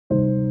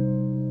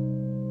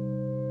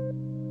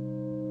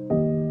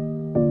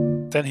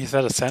Then he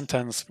said a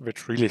sentence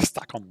which really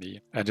stuck on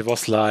me. And it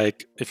was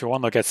like, if you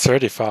want to get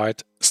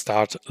certified,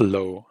 start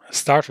low.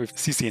 Start with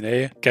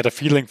CCNA, get a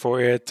feeling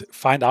for it,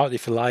 find out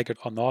if you like it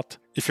or not.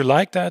 If you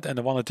like that and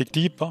want to dig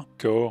deeper,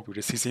 go to the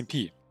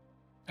CCNP.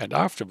 And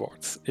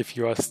afterwards, if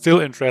you are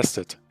still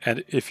interested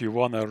and if you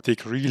want to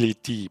dig really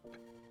deep,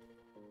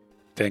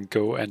 then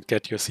go and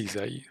get your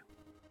CCIE.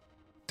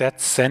 That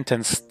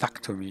sentence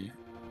stuck to me.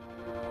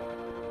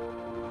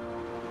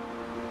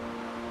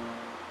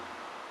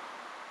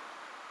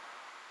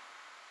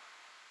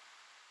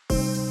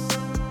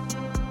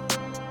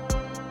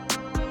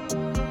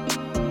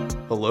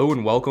 Hello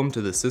and welcome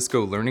to the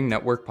Cisco Learning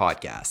Network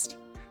podcast.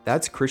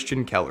 That's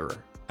Christian Kellerer,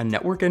 a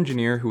network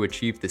engineer who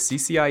achieved the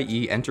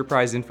CCIE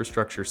Enterprise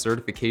Infrastructure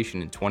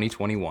certification in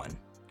 2021.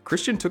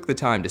 Christian took the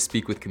time to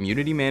speak with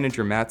community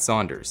manager Matt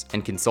Saunders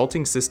and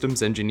consulting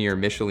systems engineer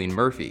Micheline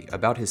Murphy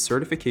about his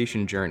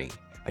certification journey,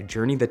 a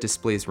journey that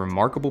displays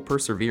remarkable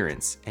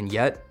perseverance and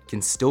yet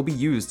can still be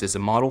used as a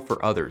model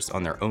for others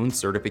on their own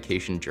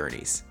certification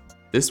journeys.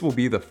 This will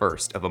be the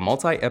first of a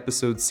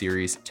multi-episode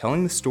series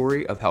telling the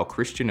story of how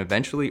Christian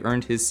eventually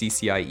earned his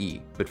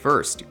CCIE. But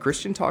first,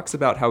 Christian talks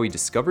about how he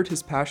discovered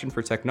his passion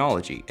for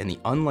technology in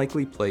the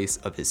unlikely place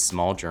of his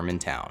small German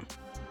town.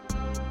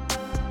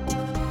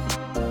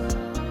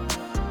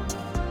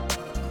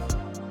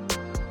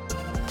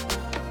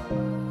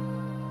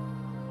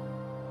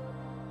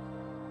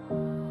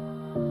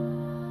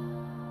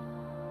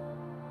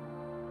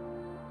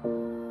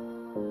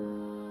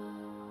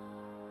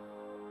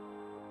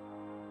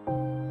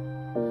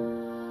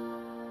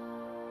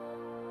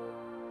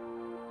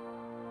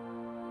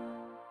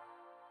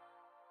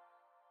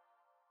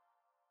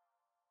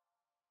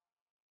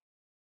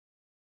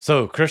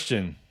 So,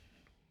 Christian,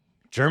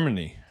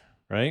 Germany,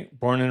 right?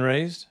 Born and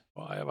raised?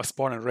 Well, I was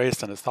born and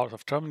raised in the south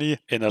of Germany,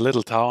 in a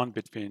little town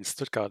between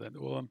Stuttgart and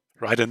Ulm.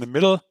 Right in the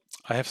middle,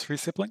 I have 3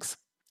 siblings.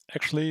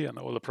 Actually, an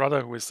older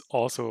brother who is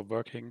also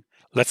working,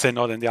 let's say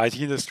not in the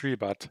IT industry,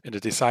 but in the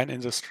design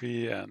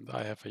industry. And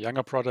I have a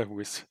younger brother who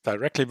is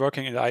directly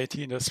working in the IT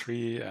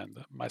industry.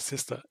 And my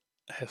sister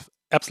has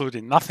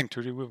absolutely nothing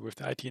to do with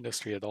the IT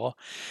industry at all.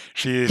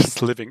 She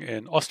is living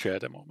in Austria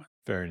at the moment.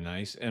 Very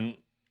nice. And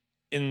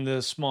in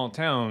the small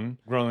town,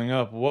 growing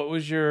up, what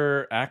was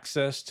your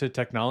access to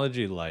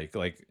technology like?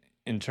 Like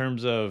in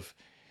terms of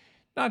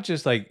not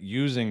just like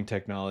using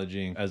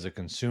technology as a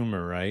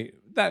consumer, right?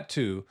 That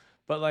too,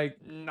 but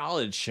like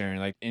knowledge sharing,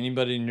 like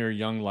anybody in your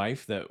young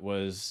life that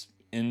was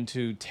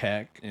into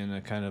tech in a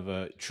kind of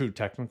a true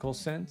technical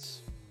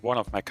sense? One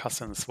of my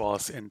cousins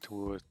was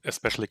into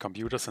especially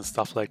computers and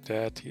stuff like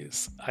that.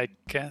 He's, I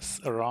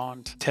guess,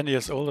 around 10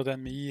 years older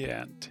than me,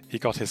 and he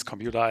got his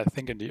computer, I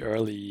think, in the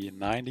early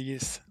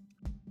 90s.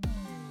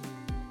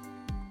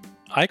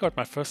 I got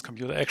my first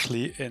computer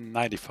actually in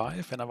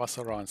 95, and I was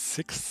around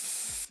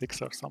six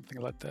or something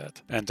like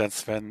that. And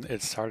that's when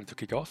it started to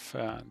kick off.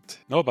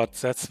 But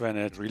that's when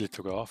it really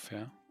took off,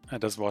 yeah.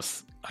 And this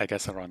was, I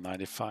guess, around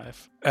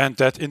 95. And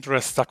that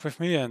interest stuck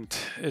with me, and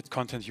it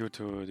continued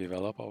to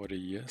develop over the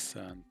years.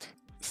 And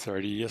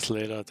 30 years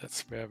later,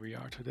 that's where we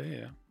are today,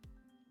 yeah.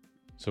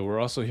 So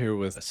we're also here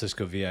with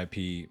Cisco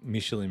VIP,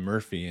 Micheline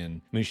Murphy. And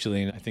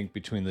Micheline, I think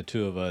between the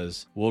two of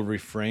us, we'll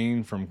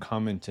refrain from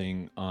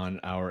commenting on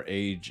our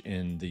age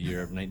in the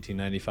year of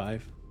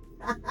 1995.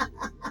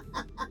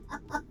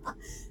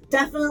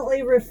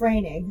 Definitely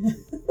refraining.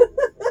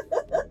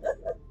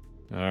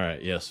 All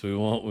right. Yes, we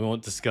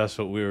won't discuss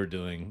what we were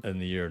doing in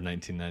the year of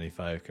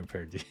 1995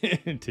 compared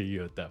to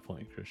you at that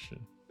point,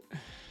 Christian.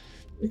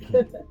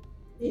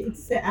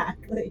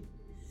 Exactly.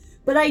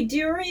 But I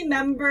do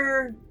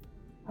remember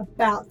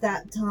about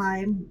that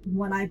time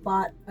when I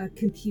bought a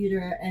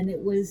computer, and it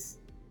was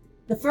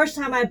the first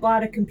time I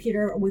bought a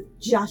computer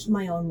with just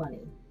my own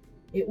money.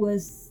 It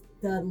was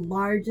the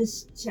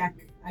largest check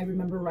I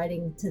remember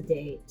writing to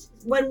date.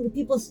 When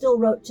people still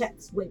wrote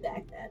checks way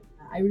back then,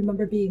 I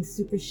remember being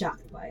super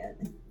shocked by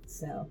it.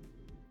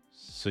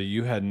 So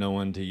you had no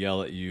one to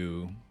yell at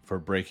you for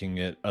breaking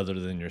it other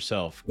than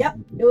yourself. Yep,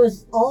 it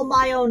was all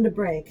my own to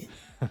break.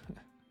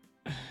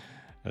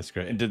 That's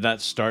great. And did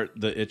that start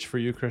the itch for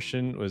you,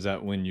 Christian? Was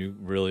that when you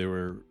really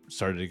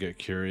started to get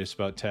curious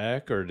about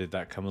tech, or did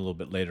that come a little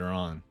bit later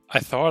on?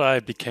 I thought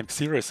I became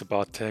serious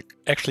about tech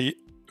actually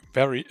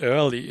very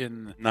early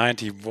in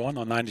 91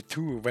 or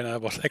 92, when I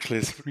was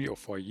actually 3 or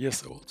 4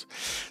 years old.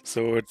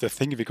 So the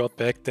thing we got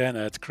back then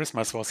at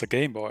Christmas was a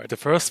Game Boy. The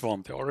first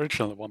one, the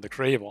original one, the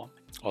gray one.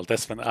 Well,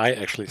 that's when I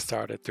actually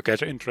started to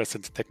get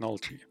interested in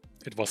technology.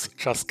 It was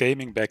just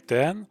gaming back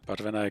then,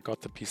 but when I got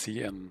the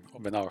PC and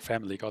when our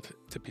family got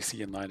the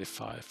PC in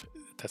 95,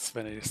 that's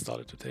when it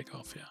started to take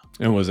off, yeah.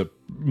 And was it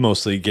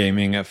mostly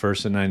gaming at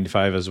first in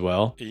 95 as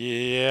well?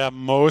 Yeah,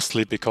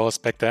 mostly because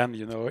back then,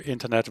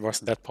 internet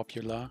wasn't that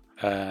popular.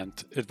 And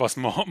it was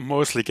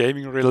mostly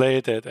gaming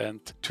related, and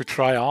to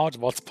try out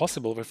what's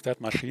possible with that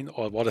machine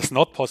or what is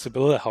not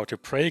possible, how to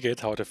break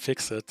it, how to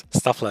fix it,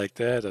 stuff like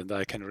that. And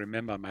I can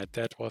remember my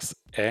dad was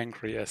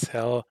angry as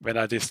hell when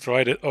I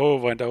destroyed it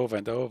over and over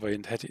and over.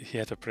 and he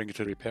had to bring it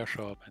to the repair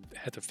shop and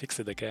had to fix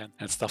it again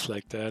and stuff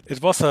like that.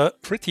 It was a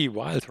pretty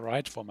wild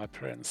ride for my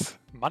parents,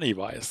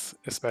 money-wise,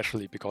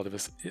 especially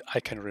because I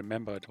can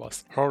remember it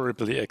was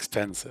horribly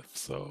expensive.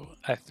 So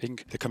I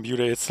think the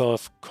computer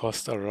itself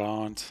cost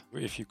around,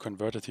 if you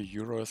convert it to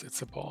euros,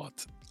 it's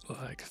about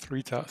like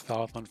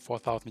 3,000,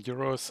 4,000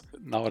 euros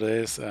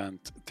nowadays. And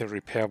the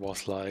repair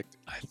was like,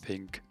 I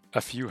think,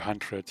 a few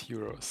hundred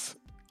euros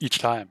each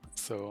time.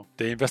 So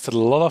they invested a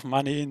lot of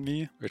money in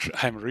me, which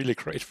I'm really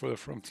grateful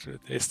from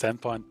today's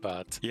standpoint.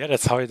 But yeah,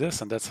 that's how it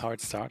is. And that's how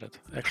it started,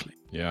 actually.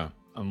 Yeah.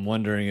 I'm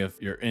wondering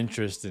if your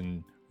interest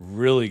in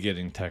really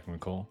getting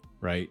technical,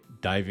 right?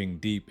 Diving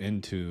deep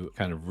into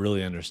kind of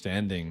really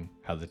understanding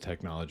how the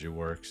technology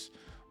works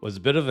was a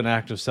bit of an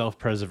act of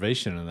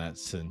self-preservation in that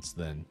sense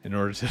then, in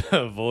order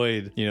to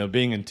avoid,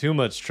 being in too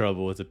much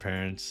trouble with the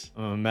parents.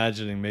 I'm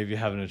imagining maybe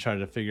having to try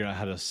to figure out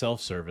how to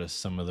self-service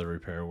some of the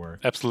repair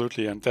work.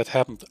 Absolutely. And that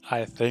happened,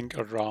 I think,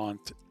 around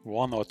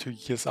 1 or 2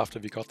 years after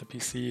we got the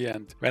PC.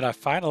 And when I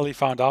finally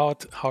found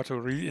out how to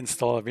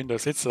reinstall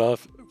Windows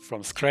itself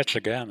from scratch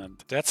again,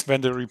 and that's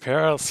when the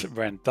repairs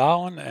went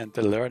down and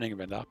the learning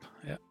went up.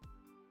 Yeah.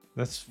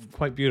 That's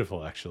quite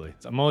beautiful, actually.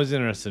 I'm always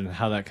interested in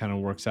how that kind of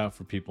works out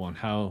for people and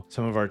how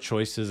some of our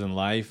choices in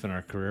life and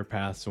our career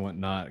paths and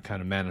whatnot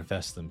kind of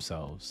manifest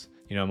themselves.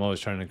 I'm always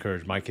trying to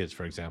encourage my kids,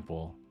 for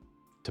example,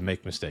 to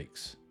make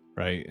mistakes,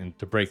 right? And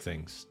to break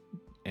things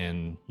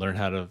and learn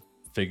how to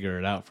figure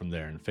it out from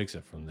there and fix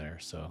it from there.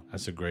 So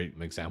that's a great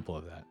example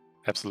of that.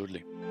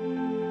 Absolutely.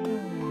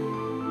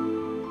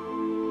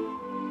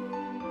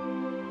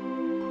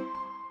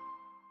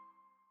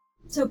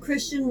 So,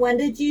 Christian, when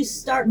did you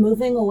start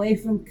moving away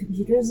from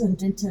computers and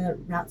into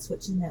route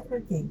switching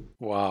networking?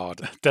 Wow,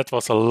 that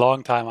was a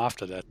long time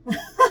after that.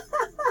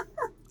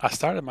 I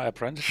started my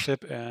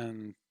apprenticeship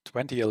in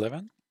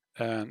 2011,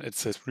 and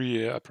it's a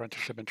 3-year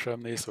apprenticeship in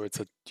Germany. So it's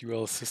a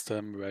dual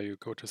system where you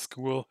go to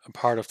school a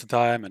part of the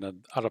time and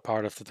another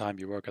part of the time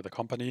you work at a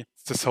company.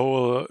 This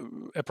whole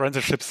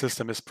apprenticeship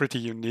system is pretty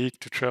unique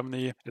to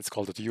Germany. It's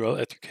called a dual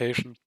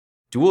education.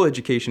 Dual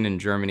education in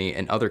Germany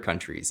and other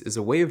countries is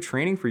a way of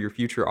training for your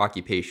future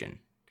occupation.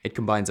 It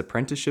combines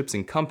apprenticeships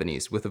in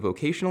companies with a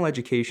vocational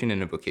education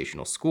in a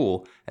vocational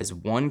school as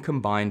one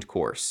combined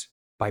course.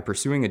 By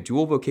pursuing a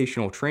dual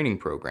vocational training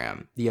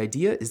program, the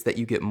idea is that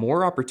you get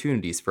more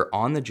opportunities for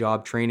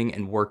on-the-job training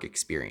and work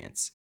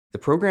experience. The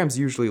programs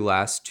usually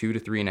last 2 to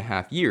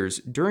 3.5 years,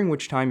 during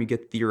which time you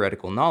get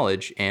theoretical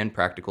knowledge and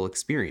practical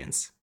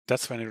experience.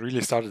 That's when it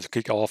really started to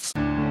kick off.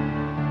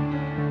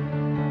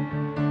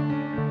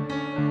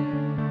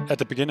 At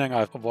the beginning,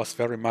 I was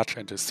very much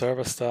into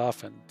server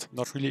stuff and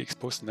not really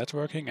exposed to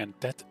networking, and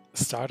that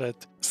started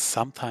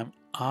sometime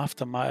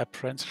after my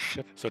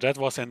apprenticeship. So that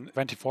was in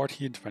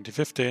 2014,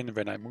 2015,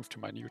 when I moved to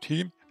my new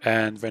team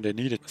and when they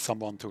needed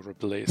someone to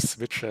replace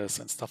switches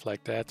and stuff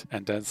like that.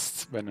 And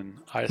that's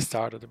when I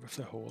started with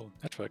the whole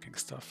networking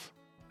stuff.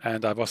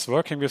 And I was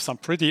working with some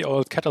pretty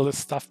old Catalyst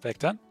stuff back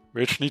then,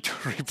 which need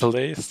to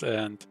replace.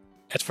 And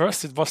at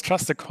first, it was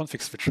just a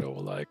config switch over,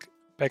 like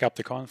back up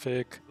the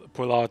config,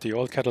 pull out the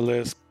old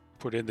Catalyst,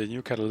 put in the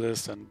new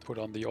Catalyst, and put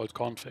on the old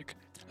config.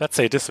 Let's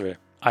say it this way.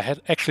 I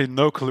had actually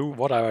no clue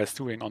what I was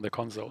doing on the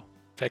console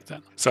back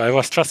then. So I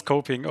was just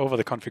copying over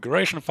the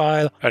configuration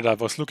file, and I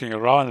was looking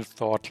around and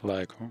thought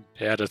like,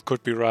 yeah, that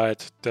could be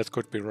right, that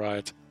could be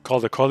right.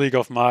 Called a colleague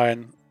of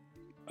mine,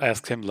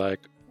 asked him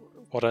like,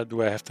 what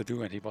do I have to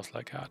do? And he was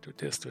like, do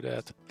this, do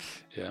that.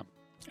 Yeah.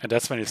 And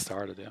that's when it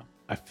started, yeah.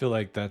 I feel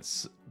like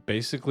that's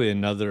basically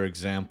another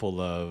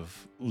example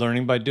of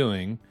learning by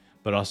doing,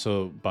 but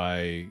also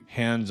by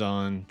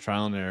hands-on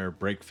trial and error,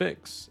 break,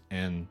 fix.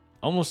 And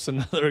almost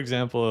another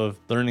example of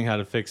learning how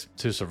to fix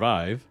to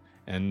survive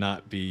and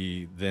not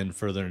be then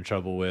further in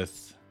trouble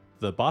with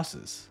the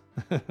bosses,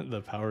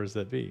 the powers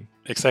that be.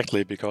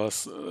 Exactly,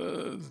 because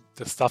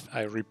the stuff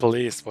I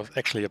replaced was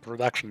actually a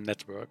production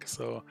network.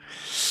 So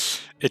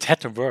it had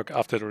to work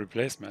after the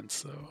replacement.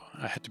 So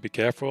I had to be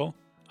careful.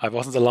 I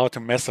wasn't allowed to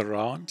mess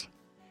around,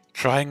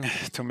 trying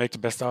to make the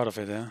best out of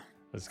it. Yeah?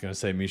 I was going to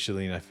say,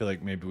 Micheline, I feel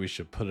like maybe we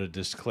should put a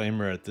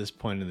disclaimer at this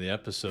point in the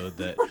episode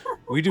that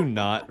we do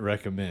not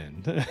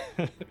recommend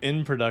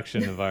in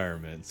production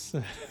environments.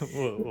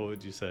 What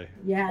would you say?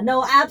 Yeah,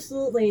 no,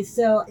 absolutely.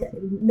 So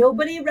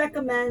nobody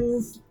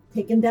recommends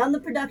taking down the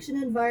production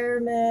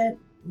environment,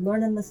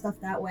 learning the stuff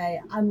that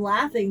way. I'm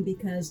laughing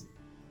because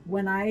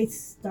when I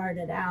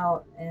started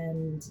out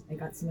and I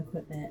got some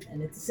equipment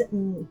and it's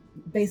sitting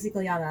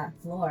basically on a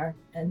floor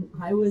and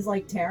I was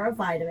like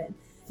terrified of it.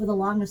 For the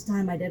longest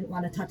time, I didn't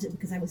want to touch it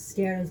because I was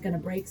scared I was going to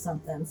break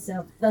something.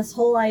 So this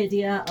whole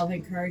idea of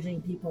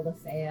encouraging people to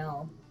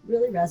fail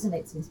really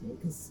resonates with me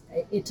because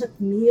it took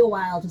me a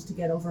while just to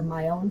get over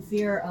my own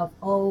fear of,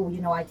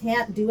 I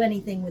can't do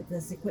anything with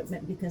this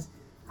equipment because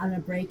I'm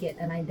going to break it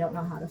and I don't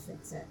know how to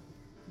fix it.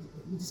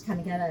 You just kind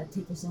of got to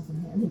take yourself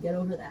in hand and get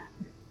over that.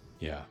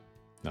 Yeah,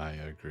 I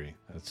agree.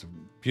 That's a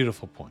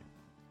beautiful point.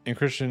 And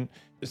Christian,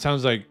 it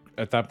sounds like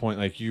at that point,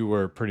 like you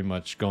were pretty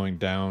much going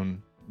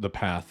down the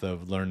path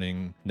of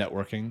learning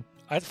networking.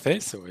 I'd say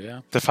so, yeah.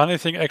 The funny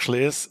thing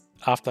actually is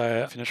After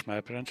I finished my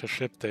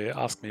apprenticeship, they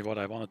asked me what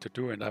I wanted to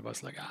do, and I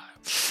was like,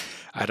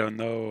 I don't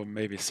know,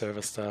 maybe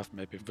server stuff,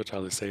 maybe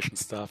virtualization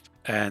stuff.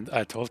 And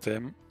I told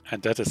them,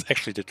 and that is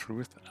actually the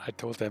truth, I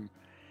told them,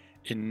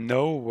 in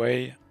no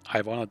way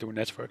I want to do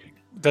networking.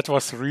 That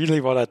was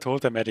really what I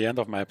told them at the end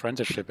of my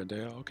apprenticeship, and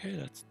they're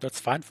okay, that's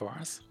fine for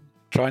us.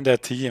 Join their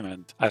team,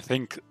 and I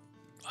think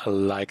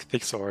like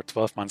 6 or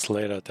 12 months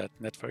later, that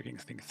networking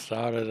thing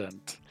started.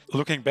 And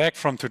looking back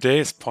from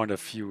today's point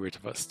of view,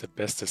 it was the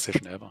best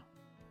decision ever.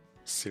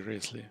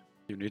 Seriously,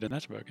 you need a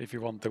network. If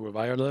you want to do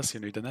wireless, you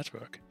need a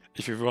network.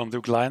 If you want to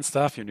do client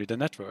stuff, you need a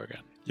network.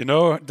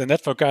 And the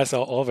network guys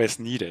are always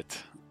needed.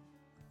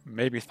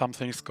 Maybe some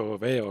things go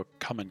away or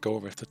come and go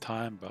with the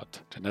time, but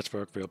the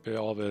network will be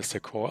always a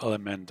core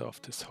element of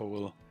this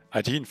whole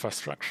IT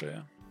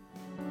infrastructure.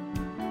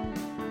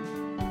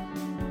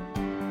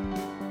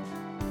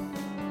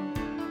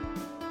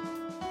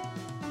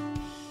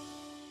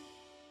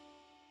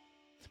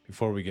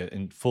 Before we get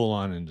in full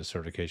on into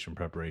certification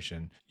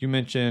preparation, you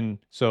mentioned,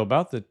 so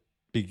about the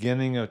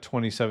beginning of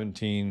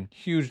 2017,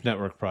 huge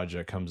network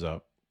project comes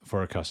up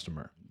for a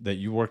customer that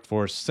you worked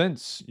for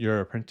since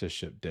your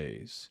apprenticeship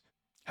days.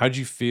 How'd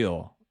you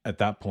feel at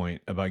that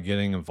point about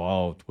getting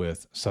involved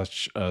with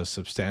such a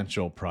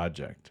substantial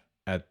project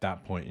at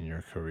that point in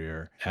your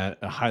career at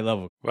a high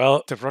level?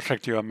 Well, the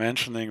project you are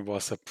mentioning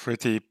was a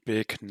pretty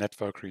big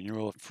network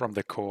renewal from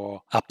the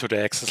core up to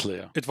the access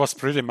layer. It was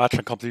pretty much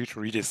a complete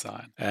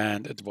redesign,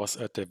 and it was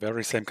at the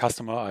very same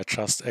customer. I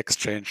just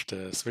exchanged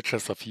the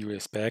switches a few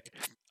years back.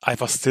 I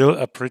was still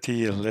a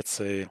pretty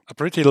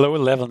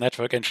low-level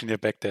network engineer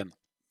back then.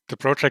 The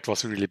project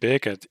was really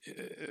big, and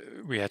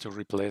we had to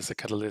replace the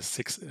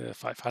Catalyst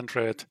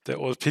 500, the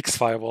old PIX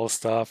firewall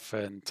stuff,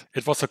 and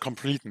it was a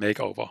complete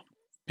makeover.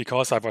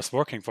 Because I was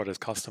working for this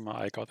customer,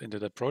 I got into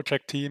the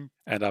project team,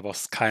 and I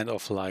was kind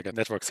of like a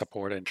network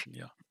support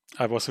engineer.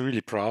 I was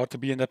really proud to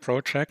be in that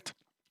project.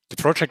 The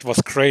project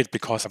was great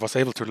because I was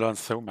able to learn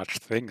so much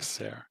things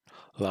there,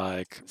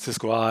 like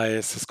Cisco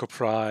IE, Cisco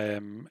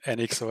Prime,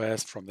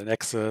 NXOS from the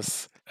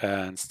Nexus,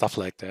 and stuff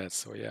like that.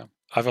 So yeah,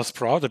 I was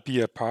proud to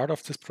be a part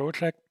of this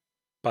project,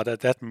 but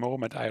at that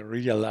moment I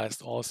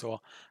realized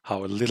also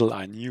how little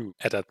I knew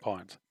at that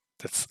point.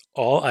 That's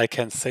all I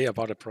can say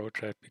about a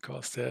project,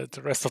 because the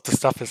rest of the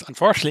stuff is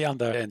unfortunately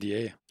under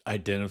NDA.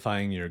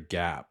 Identifying your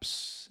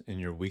gaps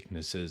and your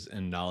weaknesses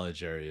in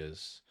knowledge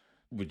areas,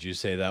 would you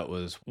say that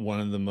was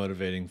one of the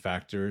motivating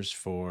factors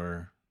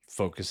for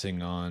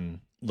focusing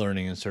on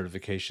learning and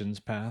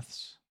certifications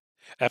paths?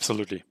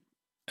 Absolutely.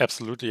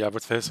 Absolutely, I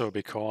would say so,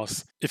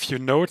 because if you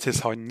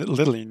notice how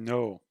little you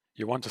know,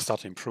 you want to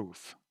start to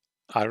improve.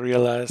 I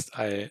realized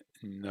I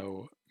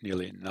know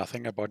nearly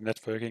nothing about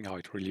networking, how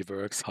it really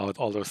works, how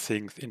all those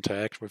things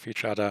interact with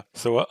each other.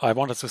 So I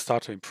wanted to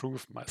start to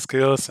improve my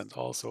skills and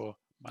also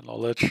my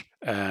knowledge.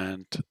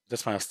 And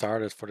that's when I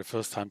started for the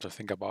first time to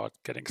think about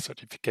getting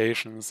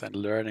certifications and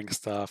learning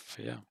stuff.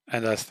 Yeah.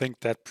 And I think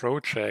that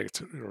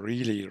project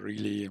really,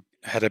 really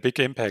had a big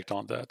impact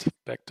on that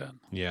back then.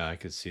 Yeah, I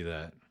could see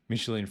that.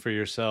 Micheline, for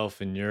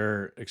yourself and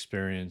your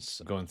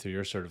experience going through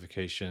your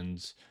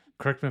certifications,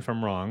 correct me if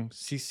I'm wrong,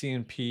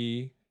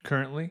 CCNP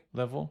currently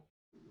level?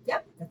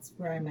 Yep, that's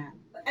where I'm at.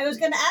 I was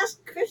going to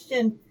ask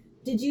Christian,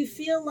 did you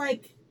feel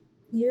like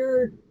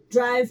your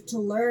drive to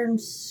learn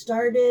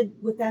started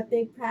with that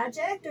big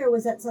project, or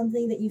was that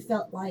something that you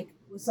felt like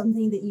was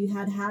something that you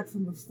had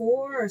from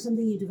before, or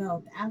something you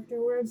developed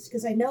afterwards?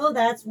 Because I know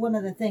that's one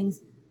of the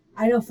things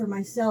I know for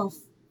myself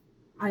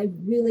I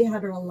really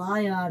had to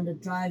rely on to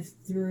drive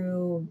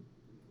through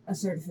a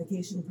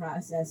certification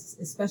process,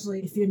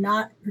 especially if you're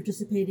not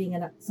participating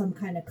in some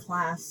kind of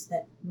class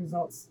that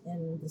results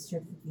in the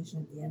certification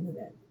at the end of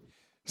it.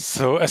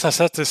 So as I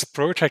said, this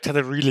project had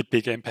a really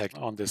big impact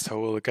on this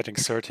whole getting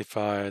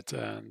certified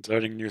and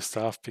learning new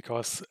stuff,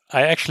 because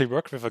I actually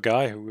worked with a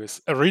guy who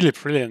is a really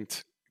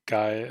brilliant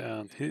guy,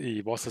 and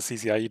he was a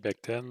CCIE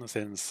back then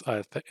since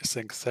I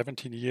think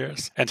 17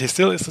 years, and he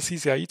still is a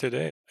CCIE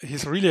today.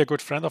 He's really a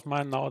good friend of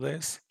mine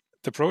nowadays.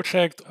 The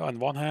project on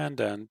one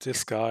hand and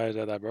this guy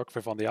that I work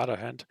with on the other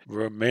hand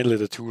were mainly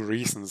the two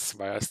reasons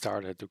why I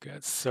started to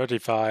get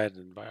certified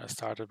and why I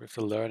started with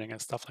the learning and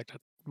stuff like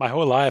that. My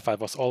whole life I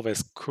was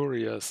always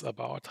curious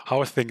about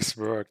how things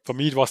work. For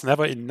me, it was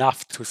never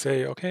enough to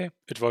say, okay,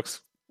 it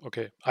works.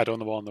 Okay, I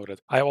don't want to know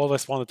that. I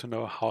always wanted to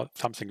know how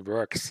something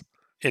works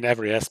in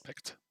every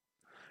aspect.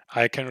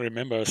 I can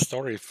remember a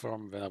story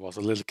from when I was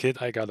a little kid.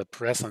 I got a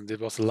present.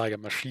 It was like a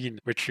machine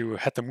which you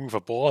had to move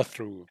a ball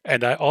through.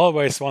 And I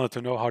always wanted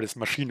to know how this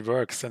machine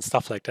works and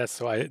stuff like that.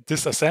 So I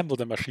disassembled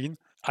the machine.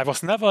 I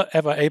was never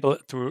ever able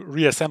to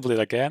reassemble it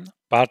again.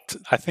 But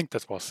I think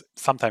that was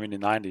sometime in the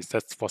 90s.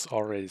 That was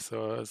already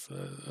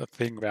a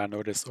thing where I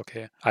noticed,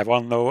 okay, I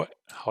want to know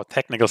how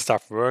technical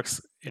stuff works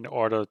in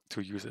order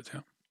to use it. Yeah.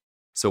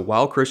 So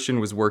while Christian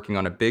was working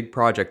on a big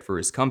project for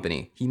his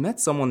company, he met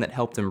someone that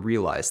helped him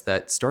realize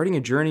that starting a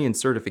journey in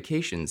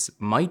certifications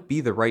might be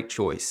the right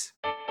choice.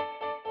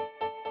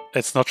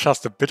 It's not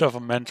just a bit of a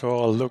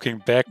mentor. Looking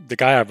back, the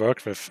guy I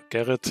worked with,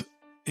 Gerrit,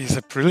 He's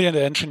a brilliant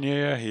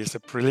engineer. He's a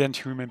brilliant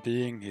human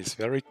being. He's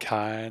very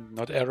kind,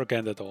 not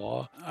arrogant at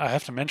all. I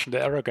have to mention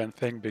the arrogant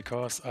thing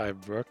because I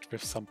worked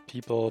with some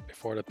people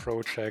before the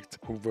project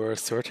who were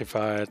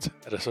certified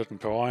at a certain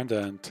point,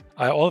 and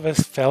I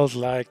always felt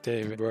like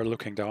they were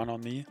looking down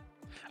on me.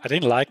 I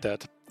didn't like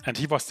that. And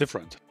he was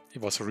different. He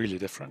was really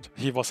different.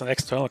 He was an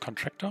external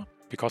contractor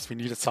because we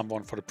needed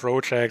someone for the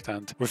project,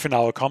 and within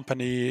our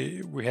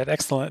company we had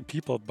excellent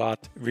people,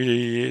 but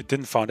we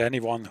didn't find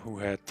anyone who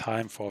had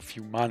time for a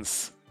few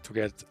months to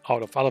get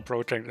out of other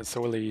project and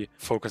solely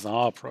focus on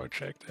our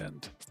project.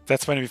 And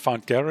that's when we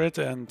found Garrett,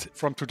 and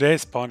from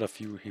today's point of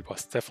view, he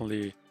was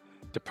definitely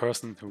the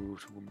person who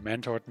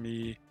mentored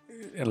me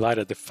and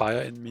lighted the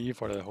fire in me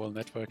for the whole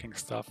networking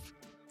stuff.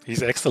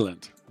 He's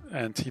excellent,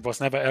 and he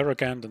was never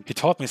arrogant, and he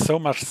taught me so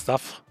much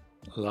stuff.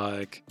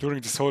 Like during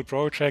this whole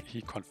project,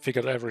 he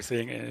configured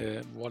everything,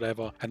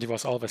 whatever, and he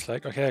was always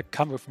like, okay,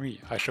 come with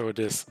me, I show you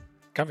this.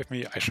 Come with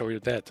me, I show you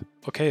that.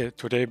 Okay,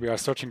 today we are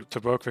starting to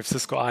work with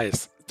Cisco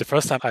ICE. The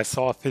first time I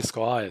saw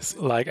Cisco ICE,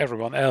 like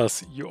everyone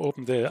else, you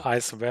open the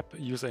ICE web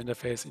user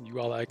interface and you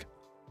are like,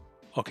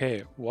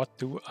 okay, what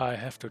do I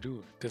have to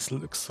do? This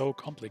looks so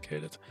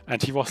complicated.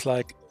 And he was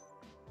like,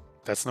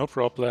 that's no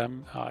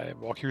problem. I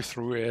walk you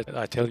through it.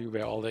 I tell you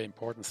where all the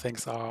important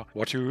things are,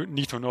 what you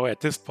need to know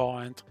at this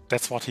point.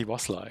 That's what he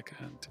was like.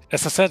 And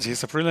as I said,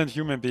 he's a brilliant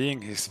human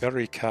being. He's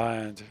very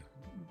kind,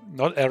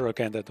 not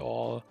arrogant at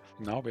all.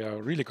 Now we are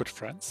really good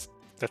friends.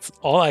 That's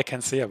all I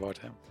can say about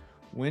him.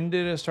 When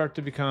did it start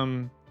to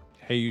become,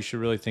 hey, you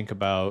should really think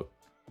about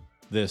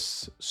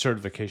this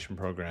certification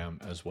program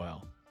as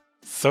well?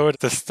 So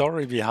the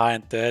story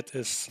behind that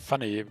is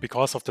funny.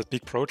 Because of the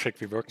big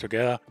project we worked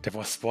together, there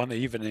was one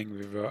evening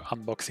we were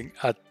unboxing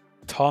a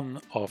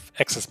ton of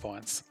access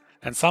points.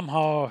 And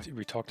somehow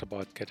we talked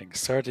about getting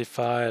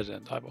certified,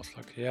 and I was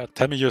like, yeah,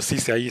 tell me your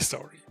CCIE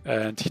story.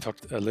 And he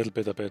talked a little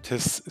bit about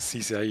his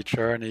CCIE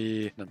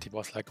journey. And he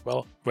was like,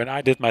 well, when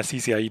I did my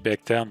CCIE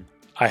back then,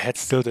 I had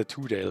still the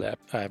 2-day lab.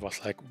 I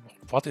was like,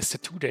 what is the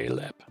 2-day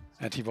lab?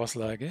 And he was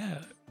like, yeah,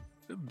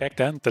 back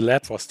then the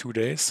lab was 2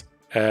 days.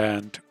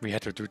 And we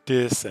had to do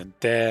this and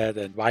that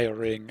and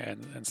wiring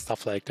and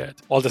stuff like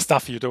that. All the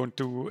stuff you don't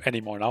do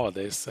anymore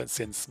nowadays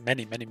since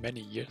many, many,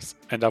 many years.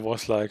 And I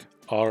was like,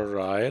 all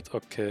right,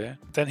 okay.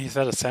 Then he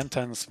said a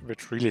sentence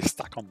which really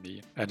stuck on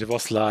me. And it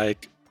was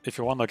like, if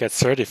you want to get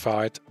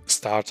certified,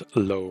 start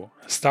low.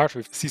 Start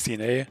with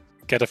CCNA,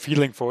 get a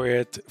feeling for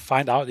it,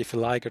 find out if you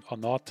like it or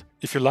not.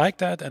 If you like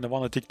that and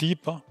want to dig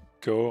deeper,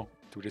 go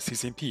to the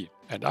CCNP.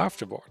 And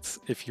afterwards,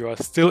 if you are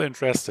still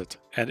interested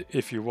and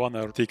if you want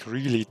to dig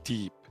really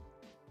deep,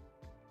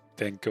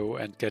 then go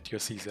and get your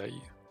CCIE.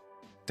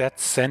 That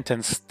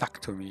sentence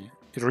stuck to me.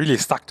 It really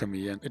stuck to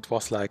me, and it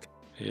was like,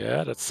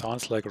 yeah, that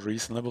sounds like a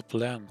reasonable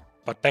plan.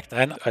 But back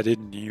then, I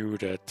didn't knew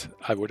that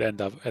I would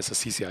end up as a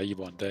CCIE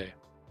one day.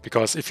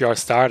 Because if you are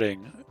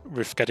starting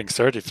with getting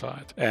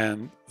certified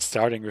and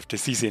starting with the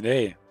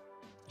CCNA,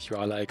 you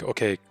are like,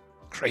 okay,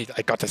 great,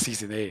 I got the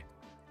CCNA.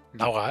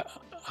 Now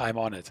I'm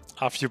on it.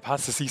 After you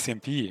pass the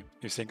CCNP,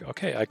 you think,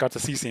 okay, I got the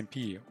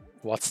CCNP.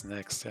 What's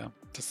next? Yeah,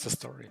 that's the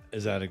story.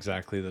 Is that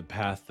exactly the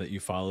path that you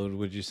followed,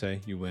 would you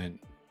say? You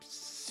went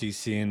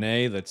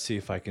CCNA, let's see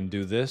if I can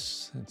do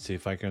this and see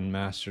if I can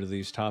master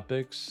these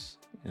topics.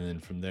 And then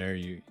from there,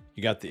 you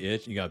got the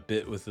itch, you got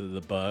bit with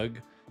the bug.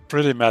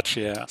 Pretty much,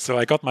 yeah. So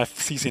I got my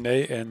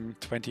CCNA in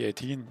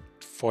 2018,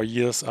 4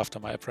 years after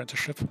my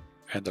apprenticeship,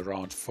 and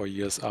around 4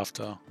 years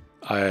after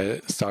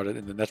I started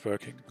in the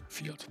networking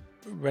field.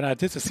 When I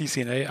did the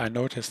CCNA, I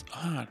noticed,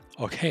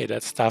 okay,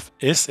 that stuff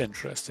is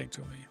interesting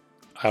to me.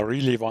 I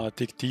really want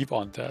to dig deep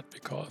on that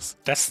because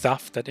that's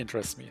stuff that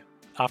interests me.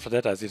 After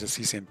that, I did a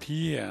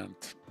CCNP, and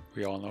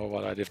we all know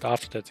what I did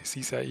after that, the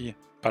CCIE.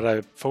 But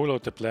I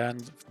followed the plan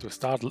to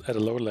start at a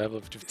low level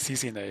with the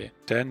CCNA,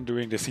 then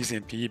doing the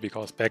CCNP,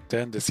 because back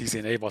then the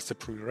CCNA was the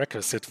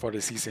prerequisite for the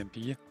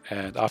CCNP.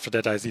 And after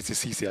that, I did the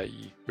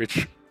CCIE,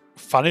 which,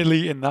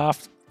 funnily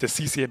enough, the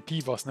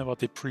CCNP was never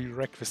the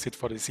prerequisite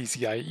for the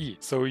CCIE.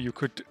 So you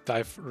could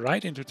dive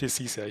right into the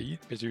CCIE,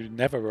 but you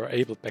never were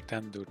able back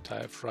then to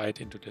dive right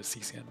into the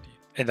CCNP.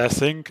 And I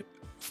think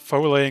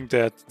following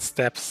that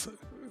steps,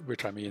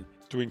 which I mean,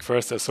 doing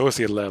first the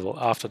associate level,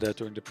 after that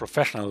doing the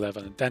professional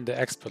level, and then the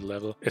expert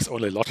level is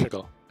only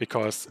logical,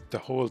 because the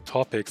whole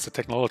topics, the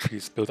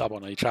technologies build up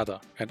on each other,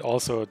 and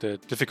also the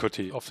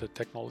difficulty of the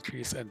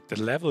technologies and the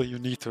level you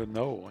need to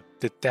know,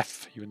 the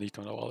depth you need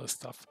to know, all this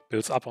stuff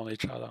builds up on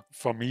each other.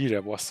 For me,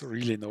 there was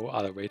really no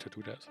other way to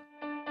do that.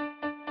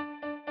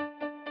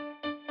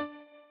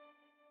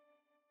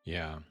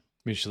 Yeah.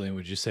 Micheline,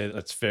 would you say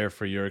that's fair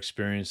for your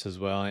experience as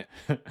well?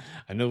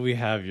 I know we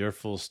have your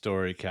full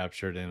story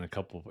captured in a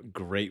couple of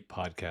great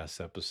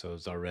podcast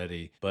episodes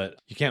already, but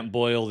you can't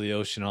boil the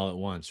ocean all at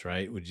once,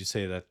 right? Would you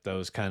say that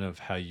was kind of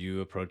how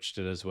you approached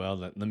it as well?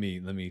 Let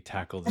me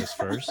tackle this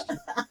first.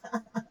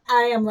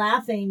 I am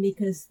laughing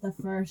because the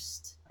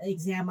first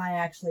exam I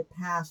actually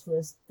passed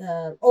was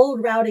the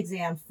old route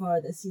exam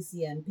for the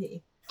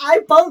CCNP. I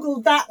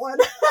bungled that one.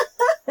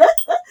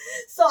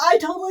 So So I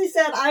totally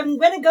said, I'm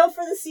going to go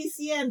for the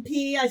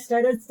CCNP. I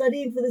started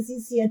studying for the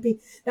CCNP.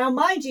 Now,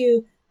 mind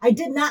you, I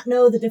did not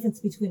know the difference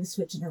between a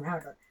switch and a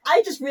router.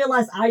 I just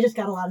realized I just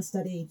got a lot of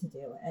studying to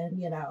do.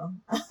 And,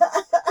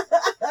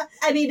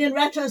 I mean, in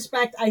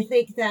retrospect, I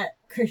think that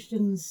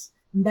Christian's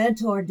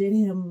mentor did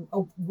him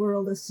a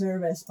world of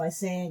service by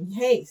saying,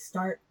 hey,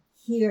 start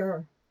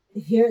here.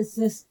 Here's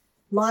this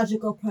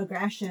logical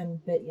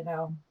progression. But,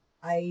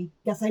 I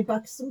guess I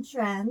bucked some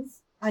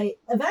trends. I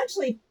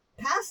eventually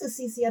passed the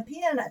CCNP,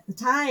 and at the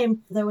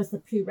time, there was the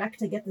prereq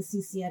to get the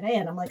CCNA,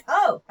 and I'm like,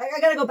 oh, I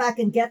got to go back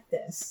and get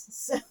this.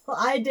 So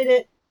I did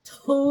it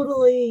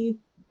totally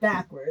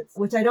backwards,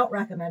 which I don't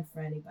recommend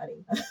for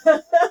anybody.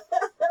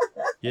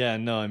 Yeah,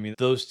 no, I mean,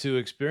 those two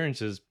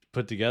experiences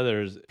put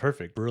together is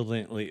perfect,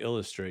 brilliantly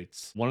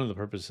illustrates one of the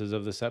purposes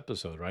of this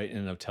episode, right?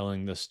 And of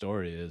telling this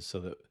story is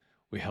so that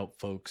we help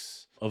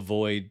folks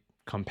avoid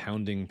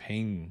compounding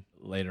pain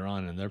later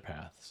on in their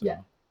path. So.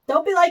 Yeah.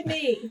 Don't be like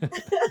me.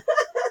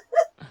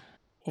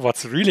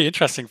 What's really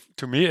interesting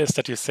to me is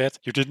that you said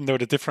you didn't know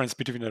the difference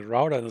between a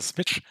router and a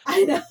switch.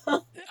 I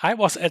know. I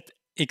was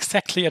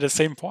exactly at the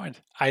same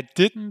point. I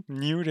didn't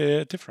knew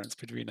the difference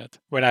between it.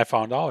 When I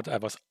found out, I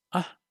was,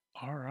 all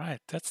right,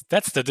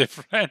 that's the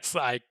difference.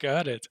 I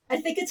got it. I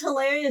think it's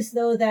hilarious,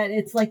 though, that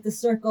it's like the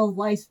circle of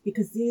life,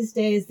 because these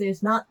days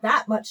there's not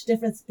that much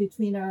difference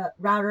between a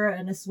router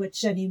and a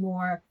switch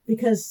anymore,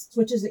 because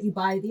switches that you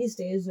buy these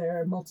days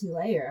are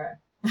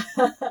multi-layer.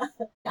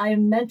 I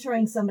am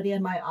mentoring somebody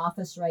in my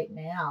office right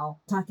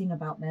now, talking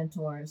about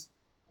mentors.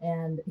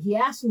 And he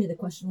asked me the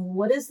question, well,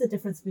 what is the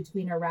difference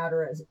between a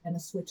router and a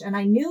switch? And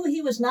I knew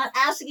he was not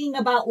asking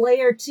about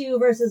layer 2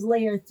 versus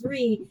layer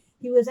 3.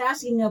 He was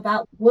asking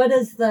about what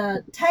is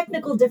the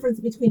technical difference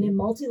between a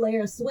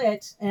multi-layer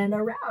switch and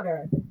a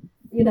router.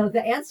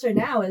 The answer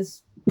now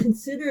is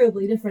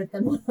considerably different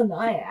than when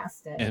I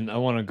asked it. And I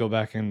want to go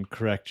back and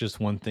correct just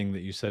one thing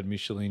that you said,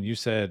 Micheline. You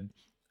said,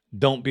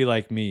 don't be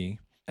like me.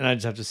 And I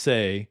just have to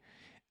say,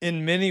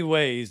 in many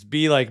ways,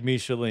 be like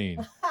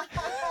Micheline.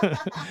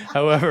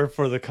 However,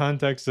 for the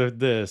context of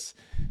this,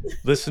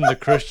 listen to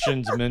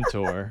Christian's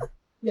mentor.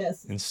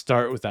 Yes. And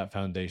start with that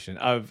foundation.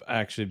 I've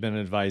actually been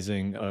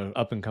advising an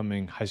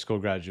up-and-coming high school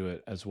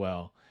graduate as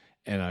well.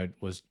 And I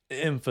was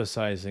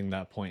emphasizing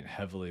that point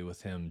heavily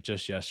with him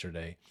just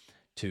yesterday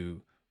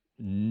to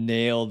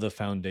nail the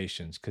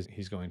foundations, because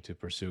he's going to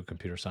pursue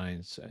computer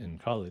science in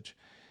college.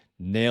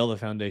 Nail the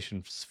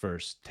foundations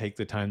first. Take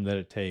the time that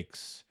it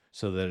takes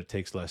so that it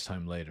takes less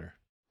time later.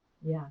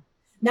 Yeah.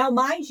 Now,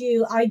 mind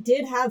you, I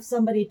did have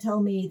somebody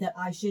tell me that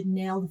I should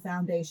nail the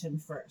foundation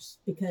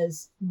first,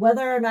 because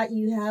whether or not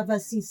you have a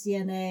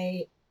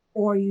CCNA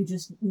or you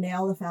just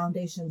nail the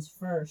foundations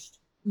first,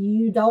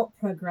 you don't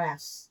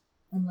progress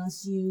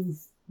unless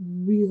you've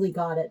really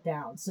got it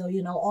down. So,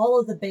 all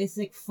of the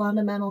basic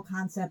fundamental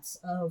concepts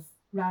of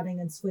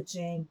routing and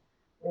switching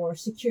or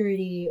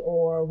security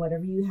or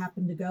whatever you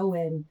happen to go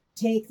in,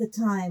 take the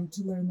time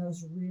to learn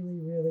those really,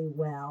 really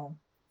well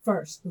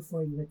first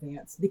before you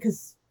advance.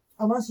 Because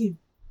unless you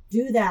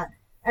do that,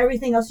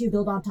 everything else you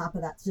build on top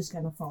of that's just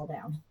going to fall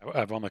down.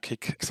 I want to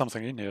kick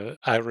something in here.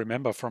 I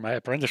remember from my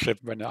apprenticeship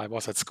when I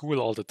was at school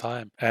all the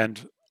time.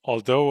 And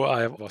although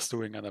I was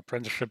doing an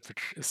apprenticeship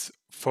which is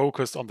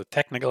focused on the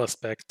technical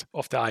aspect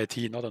of the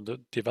IT, not on the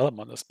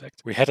development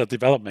aspect, we had a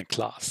development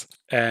class.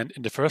 And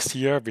in the first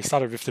year, we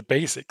started with the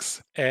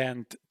basics.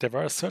 And there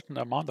were a certain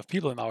amount of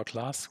people in our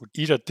class who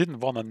either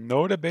didn't want to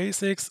know the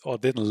basics or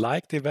didn't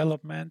like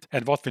development.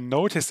 And what we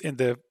noticed in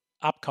the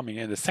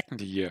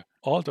second year,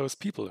 all those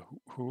people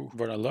who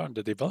were to learn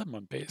the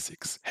development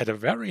basics had a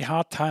very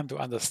hard time to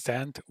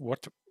understand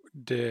what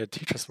the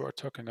teachers were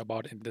talking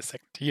about in the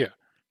second year.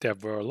 There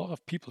were a lot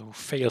of people who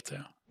failed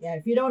there. Yeah,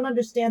 if you don't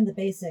understand the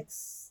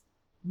basics,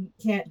 you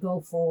can't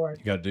go forward.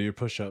 You got to do your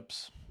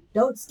push-ups.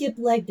 Don't skip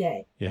leg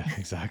day. Yeah,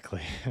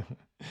 exactly.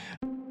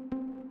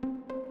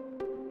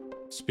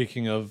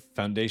 Speaking of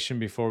foundation,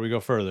 before we go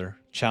further,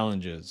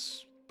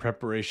 challenges,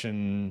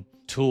 preparation,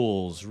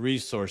 tools,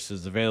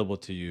 resources available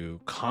to you,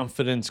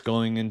 confidence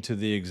going into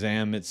the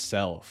exam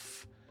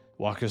itself.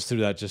 Walk us through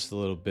that just a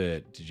little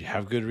bit. Did you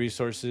have good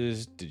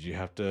resources? Did you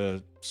have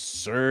to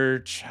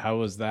search? How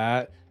was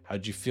that?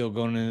 How'd you feel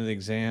going into the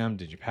exam?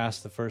 Did you pass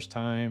the first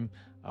time?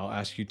 I'll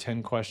ask you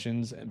 10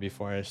 questions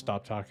before I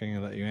stop talking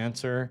and let you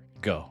answer.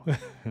 Go.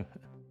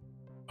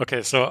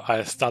 Okay, so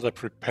I started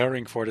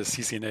preparing for the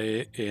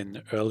CCNA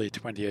in early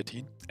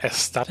 2018. As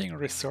studying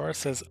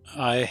resources,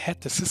 I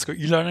had the Cisco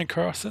e-learning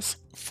courses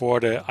for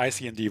the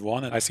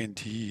ICND1 and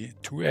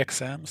ICND2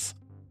 exams.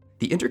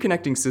 The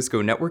Interconnecting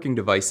Cisco Networking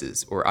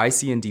Devices, or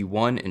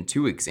ICND1 and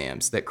 2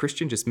 exams that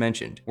Christian just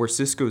mentioned, were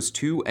Cisco's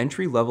 2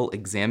 entry-level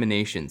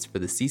examinations for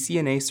the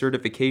CCNA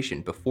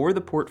certification before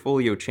the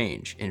portfolio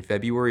change in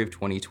February of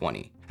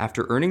 2020.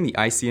 After earning the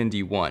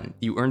ICND1,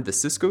 you earned the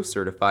Cisco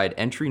Certified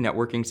Entry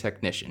Networking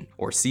Technician,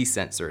 or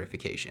CCENT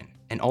certification,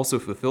 and also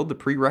fulfilled the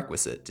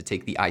prerequisite to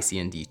take the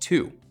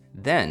ICND2.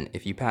 Then,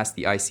 if you passed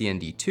the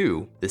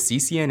ICND2, the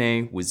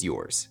CCNA was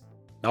yours.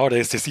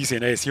 Nowadays, the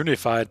CCNA is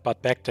unified,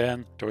 but back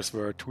then, those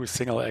were 2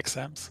 single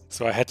exams.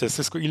 So I had the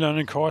Cisco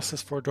e-learning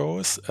courses for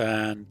those,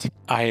 and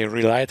I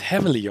relied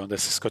heavily on the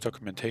Cisco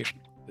documentation,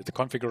 the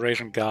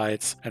configuration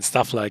guides and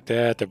stuff like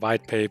that, the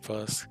white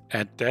papers,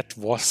 and that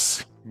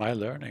was my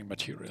learning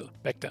material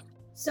back then.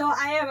 So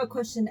I have a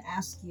question to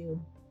ask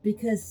you,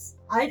 because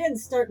I didn't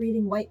start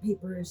reading white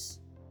papers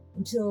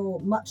until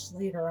much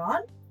later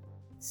on.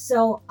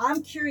 So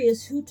I'm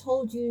curious, who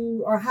told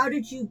you, or how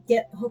did you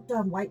get hooked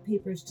on white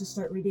papers to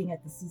start reading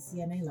at the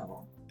CCNA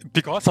level?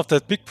 Because of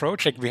that big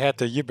project we had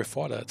the year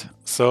before that.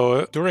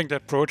 So during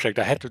that project,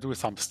 I had to do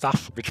some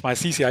stuff which my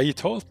CCIE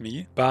told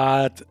me,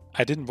 but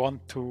I didn't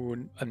want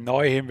to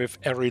annoy him with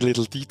every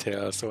little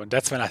detail. So and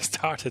that's when I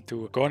started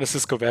to go on the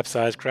Cisco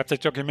website, grab the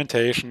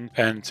documentation,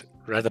 and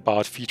read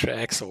about feature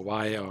X or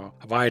Y, or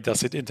why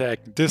does it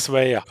interact this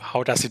way,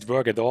 how does it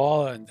work at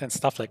all, and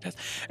stuff like that.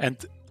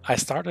 And I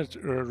started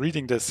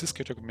reading the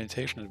Cisco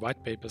documentation and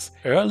white papers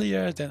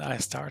earlier than I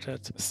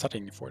started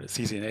studying for the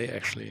CCNA,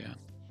 actually. Yeah.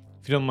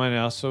 If you don't mind, I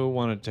also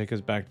want to take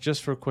us back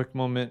just for a quick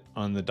moment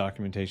on the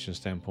documentation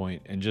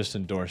standpoint and just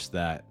endorse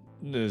that.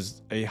 It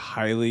is a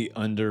highly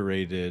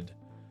underrated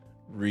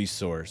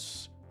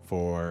resource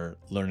for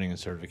learning and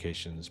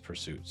certifications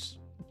pursuits.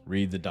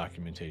 Read the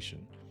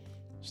documentation.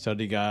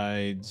 Study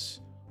guides,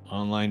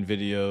 online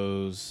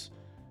videos,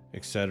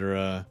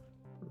 etc.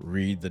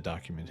 Read the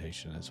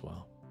documentation as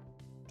well.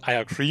 I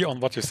agree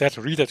on what you said,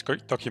 read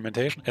that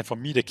documentation. And for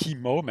me, the key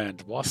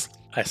moment was,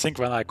 I think,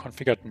 when I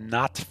configured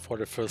NAT for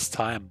the first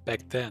time back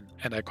then.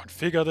 And I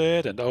configured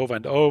it and over,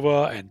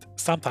 and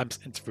sometimes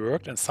it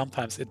worked and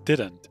sometimes it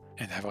didn't.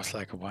 And I was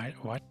like,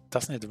 why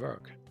doesn't it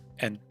work?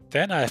 And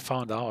then I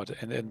found out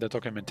in the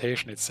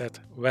documentation, it said,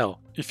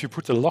 well, if you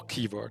put the lock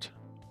keyword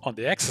on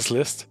the access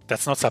list,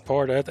 that's not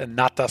supported and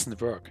NAT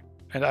doesn't work.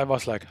 And I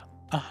was like,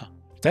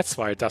 that's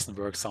why it doesn't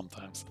work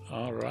sometimes.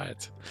 All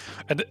right.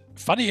 And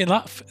funny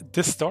enough,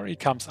 this story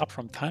comes up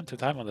from time to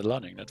time on the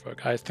Learning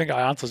Network. I think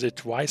I answered it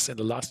twice in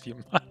the last few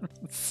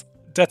months.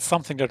 That's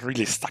something that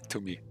really stuck to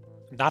me.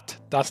 NAT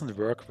doesn't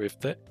work with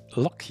the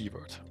log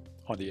keyword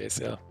on the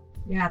ACL.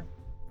 Yeah,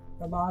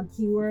 the log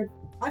keyword.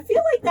 I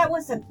feel like that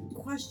was a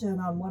question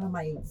on one of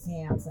my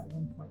exams at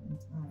one point in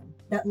time.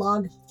 That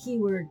log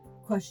keyword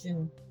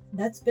question,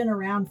 that's been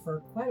around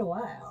for quite a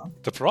while.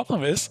 The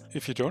problem is,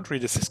 if you don't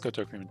read the Cisco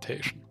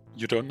documentation,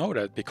 you don't know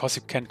that because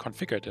you can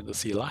configure it in the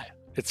CLI.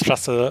 It's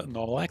just a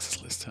normal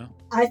access list. Huh?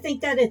 I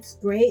think that it's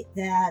great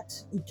that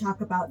you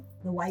talk about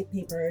the white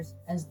papers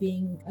as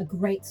being a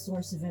great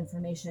source of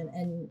information.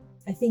 And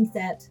I think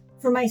that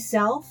for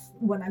myself,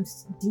 when I'm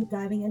deep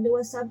diving into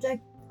a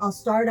subject, I'll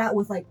start out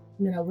with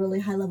really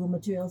high level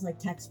materials like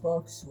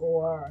textbooks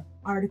or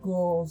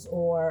articles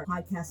or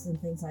podcasts and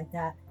things like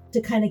that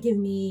to kind of give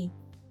me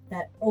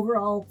that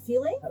overall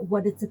feeling,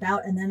 what it's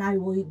about, and then I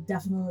will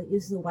definitely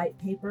use the white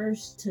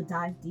papers to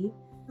dive deep.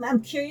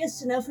 I'm curious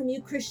to know from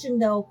you, Christian,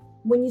 though,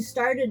 when you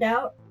started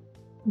out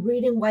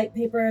reading white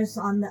papers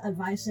on the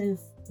advice of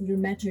your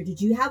mentor,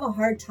 did you have a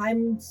hard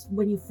time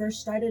when you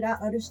first started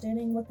out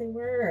understanding what they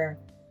were,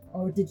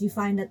 or did you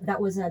find that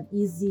was an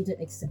easy to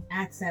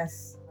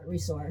access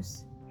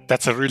resource?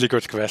 That's a really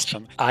good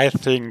question. I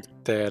think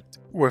that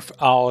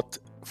without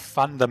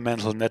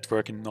fundamental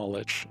networking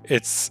knowledge,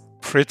 it's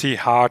pretty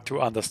hard to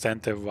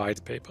understand the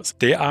white papers.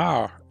 They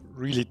are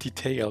really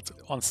detailed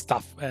on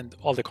stuff and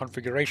all the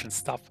configuration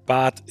stuff.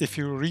 But if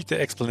you read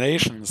the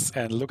explanations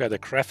and look at the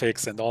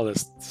graphics and all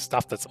this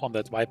stuff that's on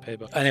that white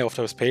paper, any of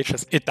those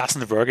pages, it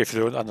doesn't work if you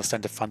don't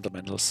understand the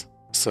fundamentals.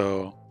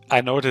 So I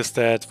noticed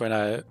that when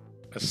I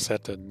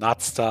said the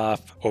NAT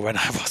stuff, or when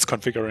I was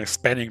configuring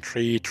spanning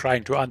tree,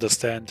 trying to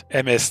understand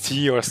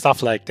MST or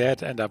stuff like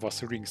that, and I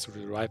was reading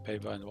through the white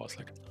paper and was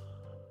like,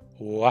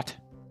 what?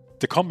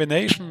 The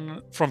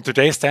combination from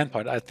today's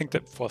standpoint, I think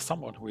that for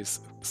someone who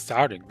is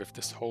starting with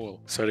this whole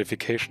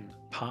certification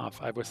path,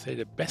 I would say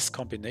the best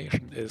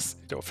combination is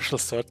the official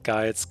cert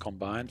guides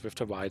combined with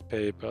the white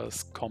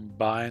papers,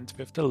 combined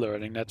with the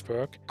learning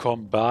network,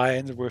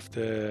 combined with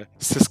the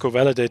Cisco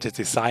validated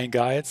design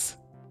guides,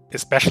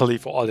 especially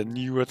for all the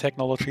newer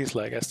technologies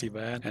like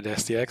SD-WAN and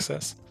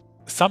SD-Access.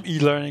 Some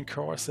e-learning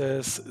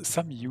courses,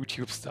 some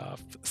YouTube stuff,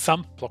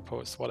 some blog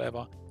posts,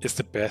 whatever, is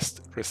the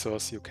best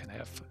resource you can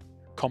have.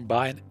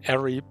 Combine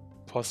every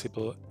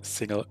possible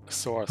single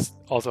source.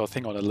 Also a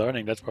thing on the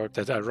learning network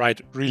that I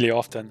write really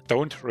often,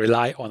 don't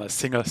rely on a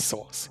single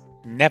source.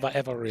 Never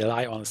ever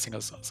rely on a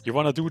single source. You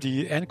want to do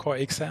the NCORE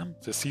exam,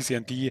 the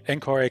CCND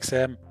NCORE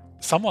exam.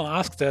 Someone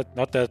asked that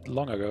not that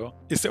long ago,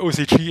 is the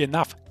OCG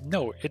enough?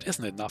 No, it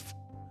isn't enough.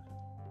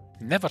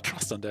 Never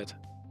trust on that.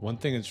 One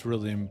thing that's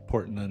really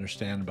important to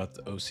understand about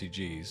the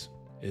OCGs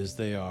is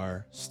they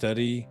are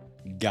study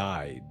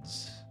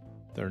guides.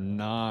 They're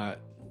not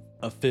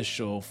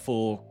official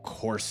full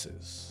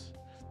courses.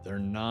 They're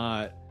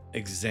not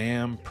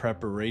exam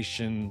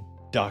preparation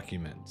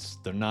documents.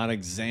 They're not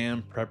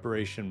exam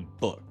preparation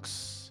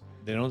books.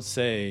 They don't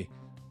say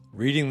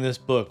reading this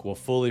book will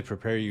fully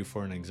prepare you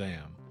for an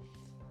exam.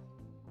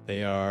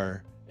 They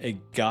are a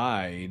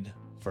guide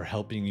for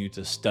helping you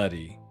to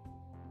study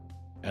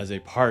as a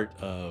part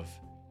of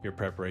your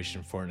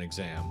preparation for an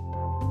exam?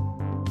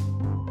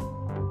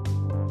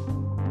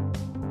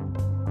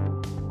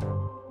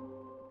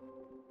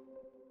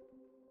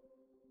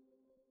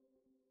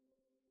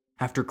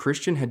 After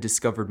Christian had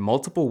discovered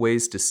multiple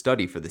ways to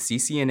study for the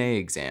CCNA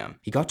exam,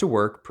 he got to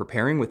work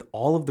preparing with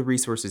all of the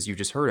resources you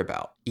just heard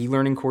about: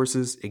 e-learning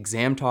courses,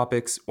 exam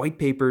topics, white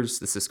papers,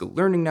 the Cisco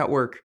Learning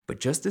Network.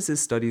 But just as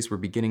his studies were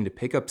beginning to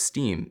pick up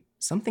steam,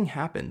 something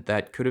happened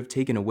that could have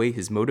taken away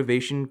his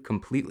motivation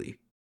completely.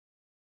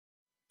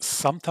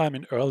 Sometime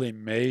in early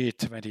May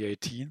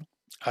 2018,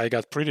 I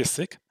got pretty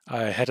sick.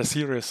 I had a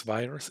serious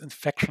virus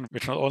infection,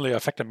 which not only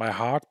affected my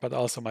heart, but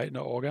also my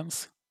inner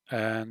organs.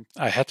 And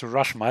I had to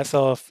rush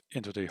myself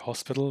into the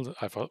hospital.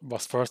 I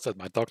was first at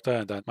my doctor,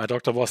 and then my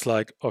doctor was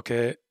like,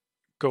 okay,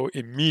 go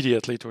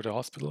immediately to the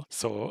hospital.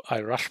 So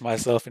I rushed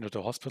myself into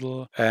the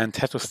hospital and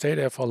had to stay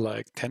there for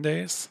like 10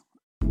 days.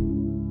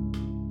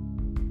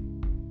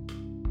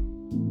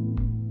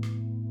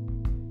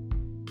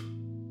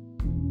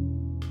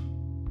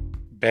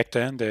 Back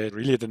then, they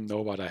really didn't know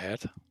what I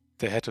had.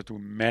 They had to do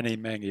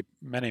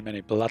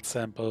many blood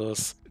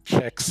samples,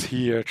 checks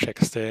here,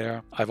 checks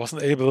there. I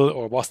wasn't able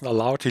or wasn't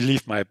allowed to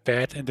leave my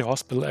bed in the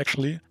hospital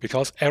actually,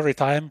 because every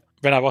time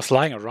when I was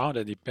lying around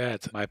in the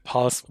bed, my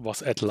pulse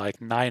was at like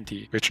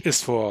 90, which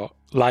is for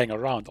lying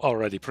around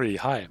already pretty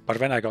high. But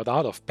when I got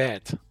out of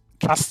bed,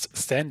 just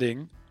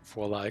standing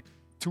for like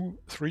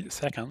 2-3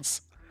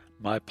 seconds,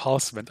 my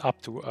pulse went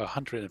up to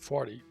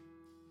 140.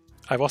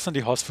 I was in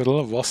the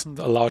hospital, wasn't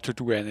allowed to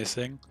do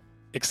anything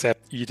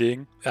except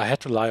eating. I had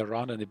to lie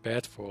around in the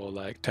bed for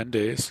like 10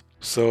 days.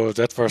 So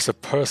that was a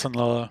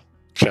personal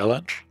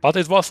challenge. But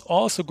it was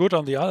also good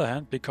on the other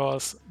hand,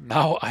 because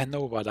now I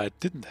know what I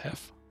didn't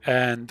have.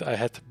 And I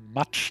had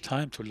much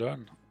time to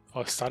learn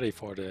or study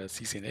for the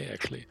CCNA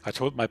actually. I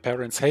told my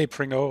parents, hey,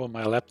 bring over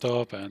my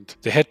laptop. And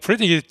they had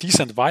pretty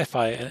decent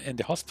Wi-Fi in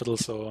the hospital.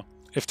 So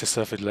if they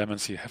serve it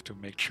lemons, you have to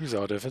make juice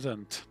out of it.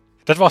 And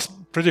that was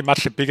pretty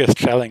much the biggest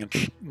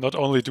challenge, not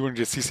only during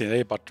the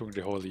CCNA, but during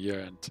the whole year.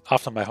 And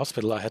after my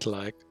hospital, I had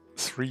like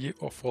 3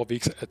 or 4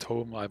 weeks at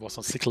home. I was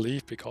on sick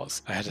leave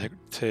because I had to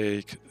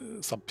take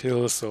some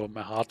pills so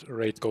my heart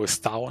rate goes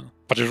down.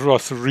 But it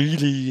was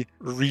really,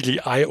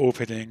 really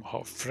eye-opening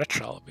how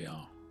fragile we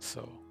are.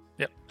 So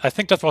yeah, I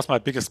think that was my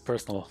biggest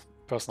personal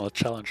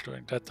challenge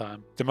during that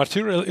time. The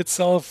material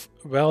itself,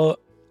 well,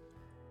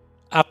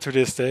 up to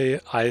this day,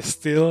 I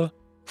still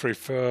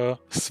prefer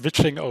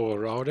switching over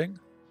routing.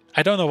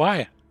 I don't know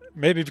why.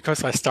 Maybe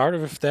because I started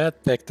with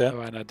that back then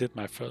when I did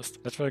my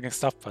first networking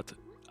stuff, but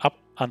up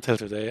until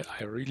today,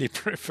 I really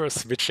prefer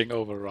switching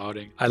over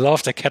routing. I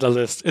love the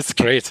Catalyst. It's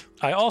great.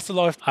 I also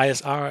love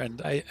ISR and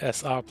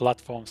ASR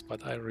platforms,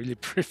 but I really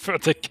prefer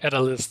the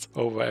Catalyst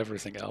over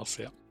everything else.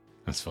 Yeah.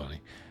 That's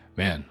funny.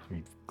 Man,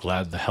 I'm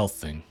glad the health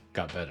thing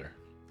got better,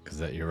 because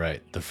that you're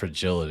right. The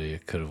fragility,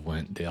 it could have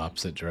went the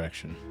opposite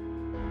direction.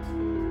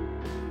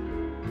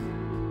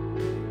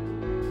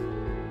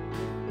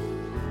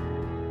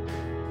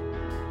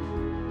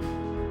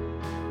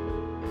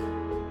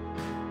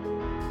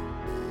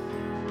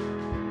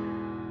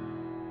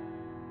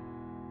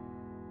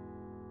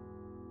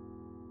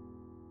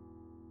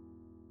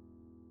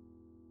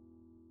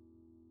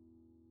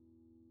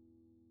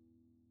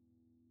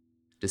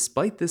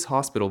 Despite this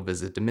hospital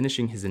visit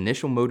diminishing his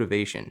initial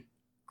motivation,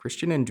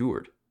 Christian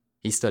endured.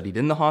 He studied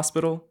in the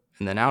hospital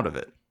and then out of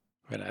it.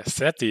 When I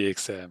sat the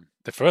exam,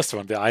 the first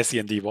one, the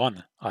ICND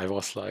one, I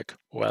was like,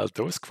 well,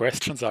 those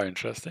questions are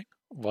interesting.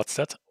 What's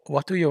that?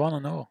 What do you want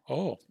to know?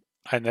 Oh,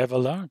 I never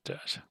learned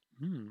that.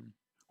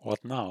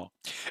 What now?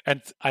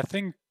 And I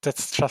think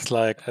that's just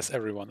like as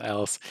everyone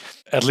else.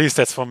 At least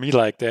that's for me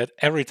like that.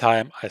 Every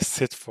time I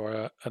sit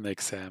for an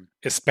exam,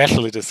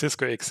 especially the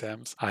Cisco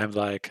exams, I'm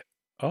like,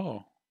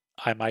 oh,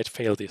 I might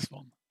fail this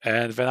one.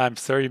 And when I'm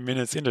 30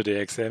 minutes into the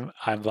exam,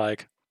 I'm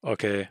like,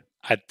 okay,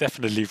 I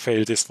definitely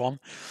failed this one.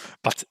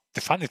 But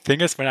the funny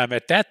thing is, when I'm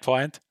at that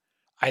point,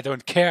 I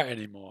don't care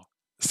anymore.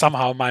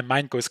 Somehow my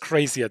mind goes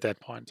crazy at that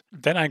point.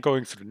 Then I'm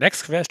going to the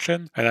next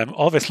question, and I'm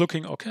always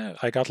looking, okay,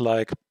 I got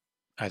like,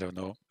 I don't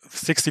know,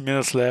 60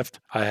 minutes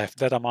left. I have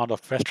that amount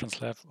of questions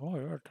left.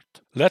 Oh,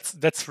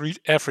 let's read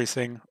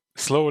everything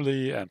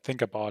slowly and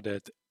think about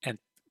it. And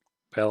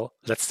well,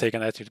 let's take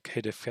an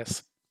educated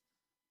guess.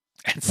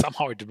 And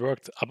somehow it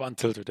worked up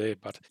until today.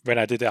 But when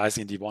I did the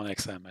ICND1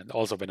 exam and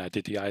also when I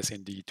did the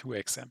ICND2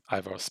 exam, I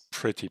was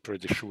pretty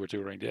sure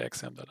during the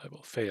exam that I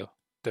will fail.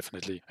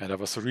 Definitely. And I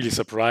was really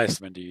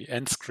surprised when the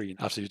end screen,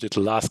 after you did the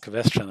last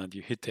question and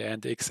you hit the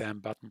end exam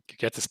button, you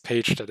get this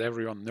page that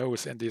everyone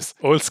knows and this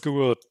old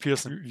school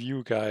Pearson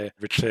view guy,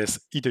 which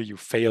says either you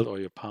failed or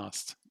you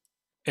passed.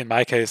 In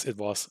my case, it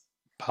was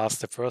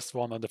passed the first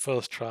one on the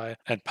first try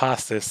and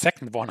passed the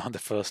second one on the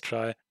first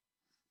try.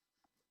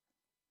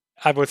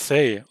 I would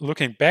say,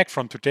 looking back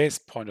from today's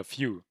point of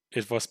view,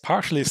 it was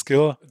partially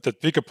skill. The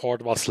bigger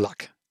part was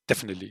luck,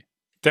 definitely.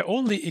 The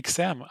only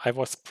exam I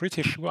was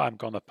pretty sure I'm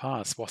gonna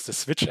pass was the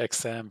switch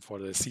exam for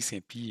the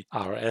CCNP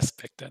RS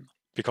back then,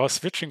 because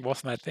switching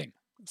was my thing.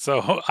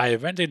 So I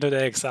went into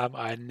the exam,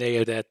 I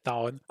nailed that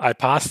down. I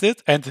passed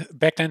it, and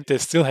back then they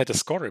still had a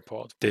score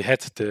report. They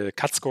had the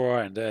cut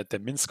score and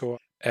the min score,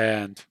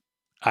 and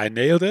I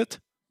nailed it,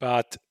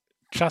 but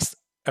just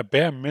a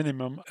bare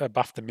minimum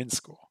above the min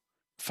score.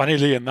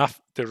 Funnily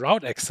enough, the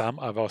route exam,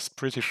 I was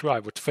pretty sure I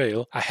would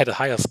fail. I had a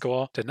higher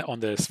score than on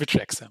the switch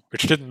exam,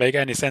 which didn't make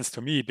any sense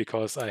to me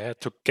because I had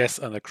to guess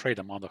on a great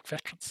amount of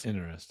questions.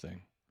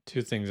 Interesting.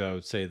 Two things I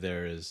would say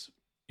there is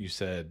you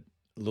said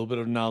a little bit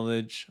of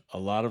knowledge, a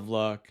lot of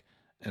luck,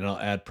 and I'll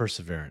add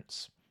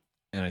perseverance.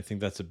 And I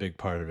think that's a big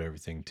part of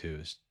everything too,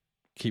 is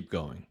keep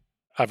going.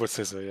 I would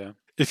say so, yeah.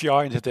 If you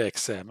are into the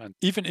exam, and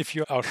even if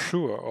you are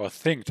sure or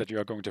think that you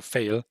are going to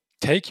fail,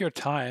 take your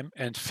time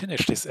and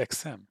finish this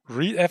exam.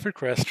 Read every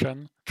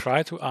question,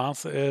 try to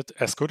answer it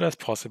as good as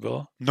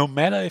possible. No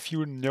matter if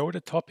you know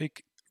the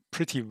topic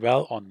pretty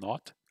well or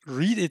not,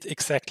 read it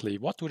exactly.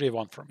 What do they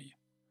want from me?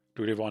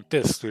 Do they want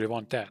this? Do they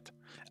want that?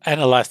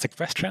 Analyze the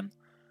question,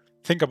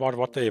 think about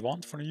what they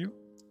want from you,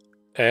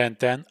 and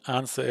then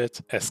answer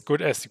it as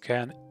good as you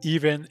can,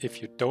 even if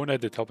you don't know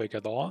the topic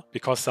at all,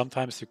 because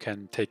sometimes you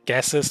can take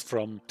guesses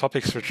from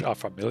topics which are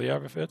familiar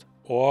with it.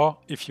 Or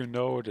if you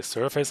know the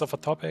surface of a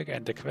topic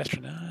and the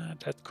question,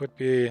 that could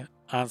be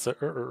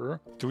answer,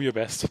 do your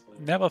best.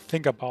 Never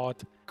think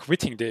about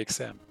quitting the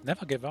exam.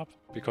 Never give up,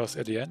 because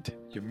at the end,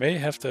 you may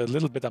have the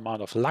little bit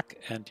amount of luck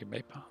and you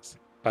may pass.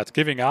 But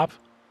giving up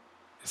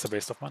is a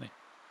waste of money.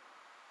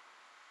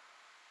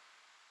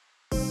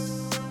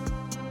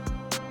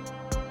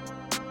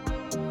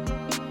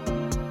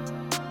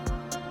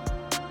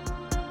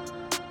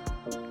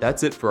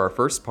 That's it for our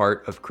first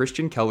part of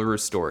Christian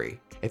Kellerer's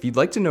story. If you'd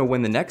like to know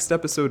when the next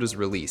episode is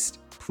released,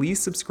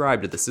 please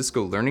subscribe to the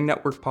Cisco Learning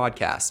Network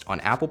podcast on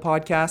Apple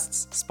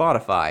Podcasts,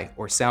 Spotify,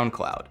 or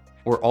SoundCloud.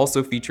 We're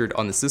also featured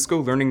on the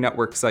Cisco Learning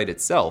Network site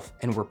itself,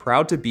 and we're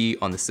proud to be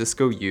on the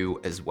Cisco U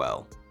as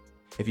well.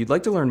 If you'd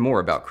like to learn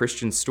more about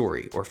Christian's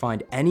story or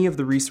find any of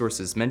the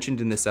resources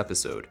mentioned in this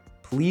episode,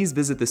 please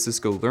visit the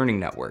Cisco Learning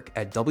Network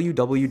at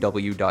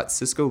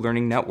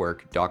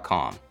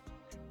www.ciscolearningnetwork.com.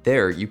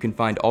 There, you can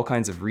find all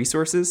kinds of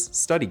resources,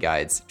 study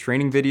guides,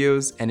 training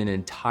videos, and an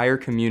entire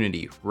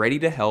community ready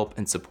to help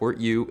and support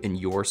you in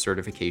your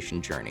certification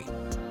journey.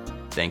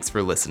 Thanks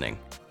for listening.